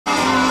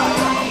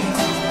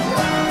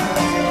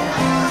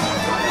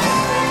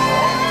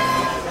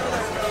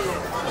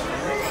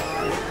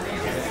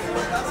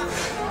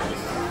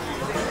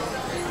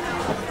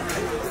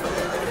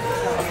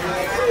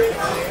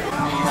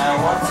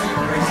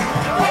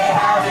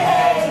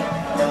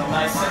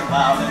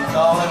loud and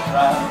tall and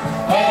proud.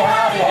 Hey,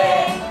 howdy,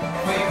 hey,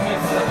 we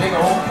kiss the big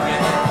old grin.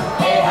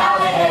 Hey,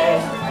 howdy, hey,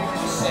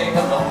 just say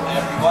hello to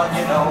everyone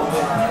you know.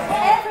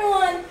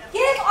 Everyone,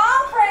 give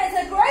all friends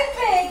a great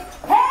big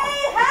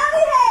hey,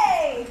 howdy,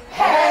 hey.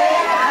 Hey,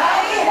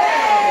 howdy,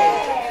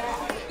 hey.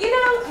 You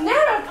know,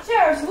 now that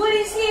Sheriff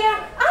Woody's here,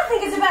 I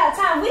think it's about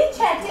time we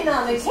checked in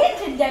on the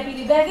kitchen,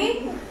 Deputy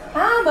Becky.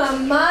 I'm a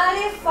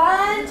mighty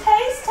fine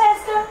taste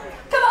tester.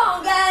 Come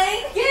on,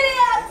 gang. Giddy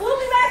up. We'll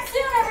be back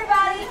soon,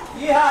 everybody.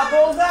 Yeah,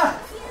 Bullseye.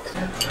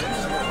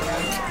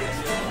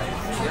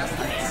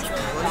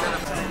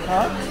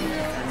 Huh?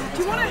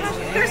 Do you want a hash?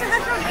 There's a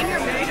hash brown in your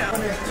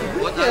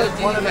burrito. What does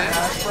one of the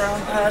hash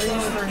brown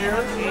patties for here?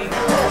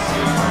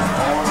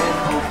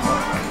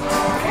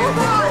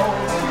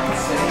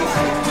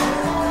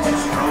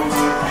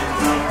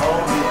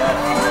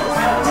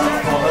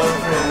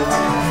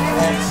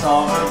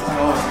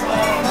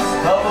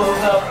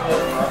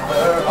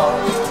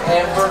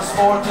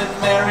 Sport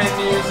and merry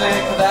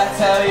music, that's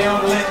how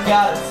yodeling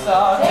got its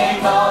start. They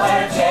call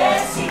her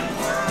Jessie,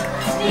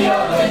 the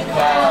yodeling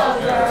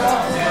cowgirl.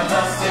 Till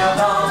dusk till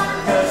dawn,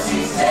 'cause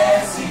she's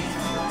Jessie,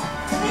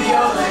 the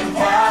yodeling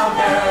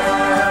cowgirl.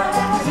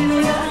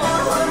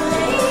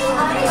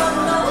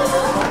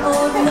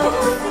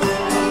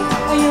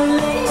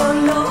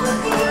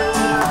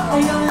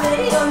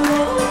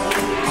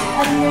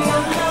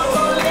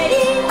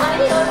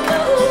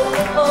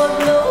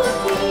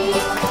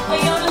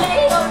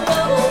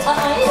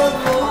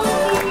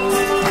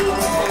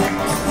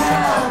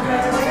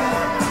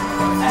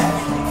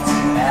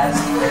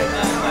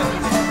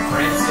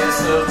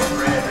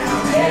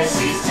 Yeah,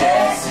 she's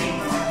Jessie,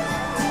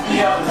 the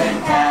yodeling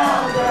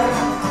cowgirl.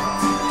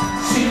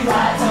 She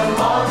rides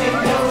along and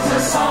knows a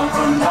song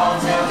from dawn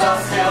till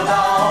dusk till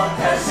dawn,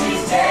 'cause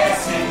she's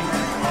Jessie,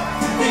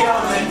 the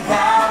yodeling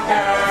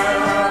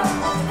cowgirl.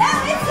 Now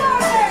it's your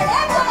turn.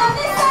 Everyone on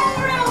this side of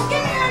the room,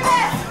 give me your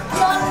best.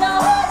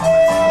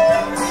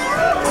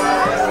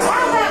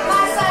 How about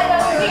my side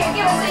over here?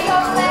 Give us a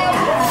yodeling.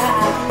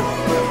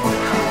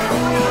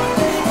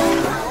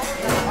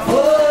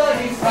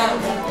 Woody's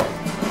rounding,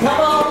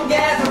 come on,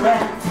 gather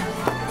round.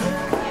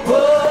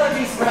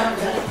 Woody's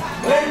rounding,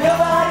 where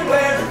nobody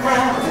wears a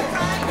crown.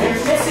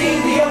 There's Jessie,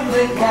 the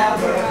yodeling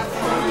cowgirl.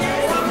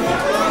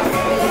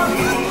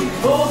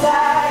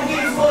 Bullseye,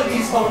 here's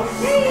Woody's horse.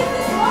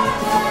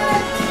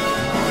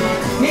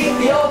 Meet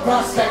the old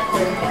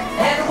prospector,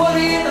 and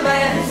Woody the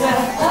man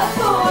himself. Of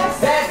course.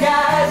 Bad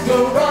guys go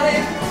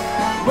running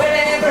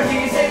whenever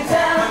he's in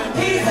town.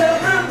 He's the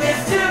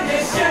rootinest,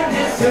 tootinest,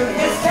 shootinest,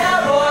 tootinest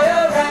cowboy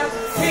around.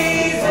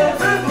 He's the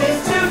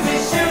rootinest,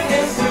 tootinest,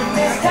 shootinest,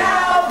 tootinest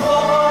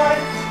cowboy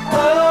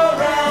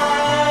around.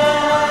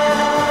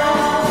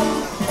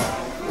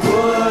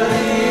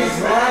 Woody's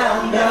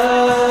Roundup.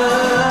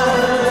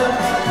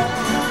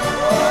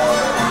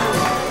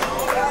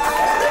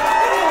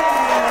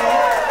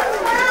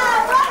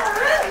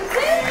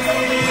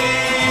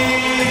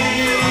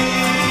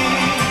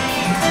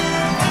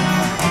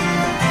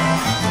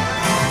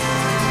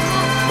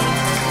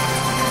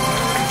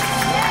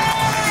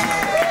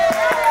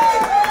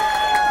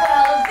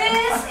 Well,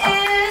 this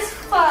is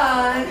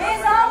fun.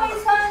 It's always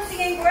fun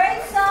singing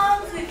great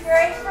songs with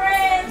great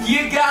friends.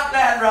 You got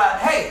that right.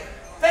 Hey,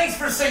 thanks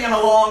for singing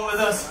along with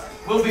us.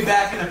 We'll be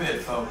back in a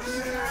bit, folks.